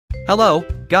Hello,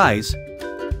 guys.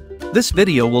 This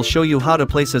video will show you how to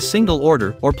place a single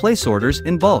order or place orders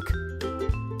in bulk.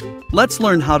 Let's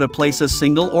learn how to place a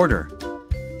single order.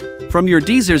 From your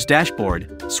DSers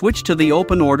dashboard, switch to the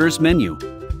Open Orders menu.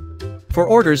 For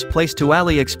orders placed to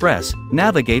AliExpress,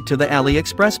 navigate to the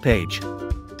AliExpress page.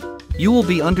 You will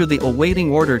be under the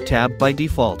Awaiting Order tab by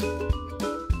default.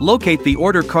 Locate the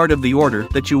order card of the order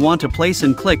that you want to place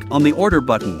and click on the Order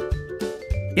button.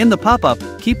 In the pop-up,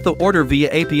 keep the Order via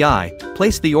API,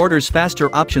 place the Orders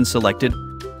Faster option selected,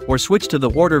 or switch to the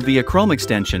Order via Chrome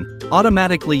extension.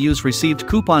 Automatically use Received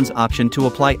Coupons option to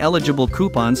apply eligible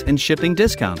coupons and shipping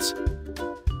discounts.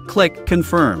 Click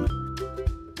Confirm.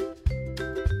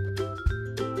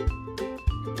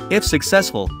 If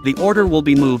successful, the order will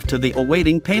be moved to the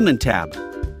Awaiting Payment tab.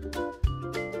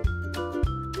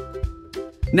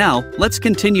 Now, let's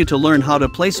continue to learn how to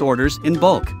place orders in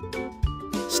bulk.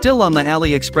 Still on the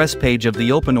AliExpress page of the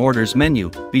Open Orders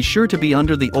menu, be sure to be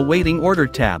under the Awaiting Order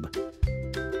tab.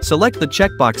 Select the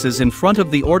checkboxes in front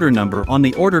of the order number on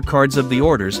the order cards of the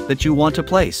orders that you want to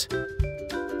place.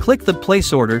 Click the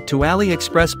Place Order to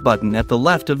AliExpress button at the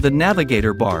left of the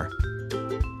navigator bar.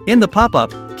 In the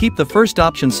pop-up, keep the first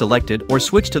option selected or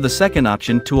switch to the second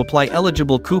option to apply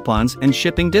eligible coupons and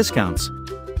shipping discounts.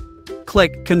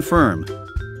 Click Confirm.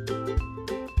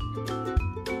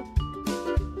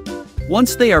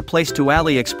 Once they are placed to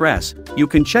AliExpress, you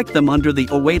can check them under the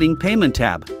Awaiting Payment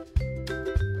tab.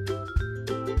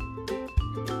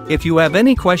 If you have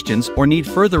any questions or need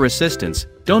further assistance,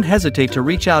 don't hesitate to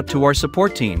reach out to our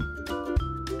support team.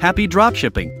 Happy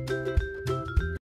dropshipping!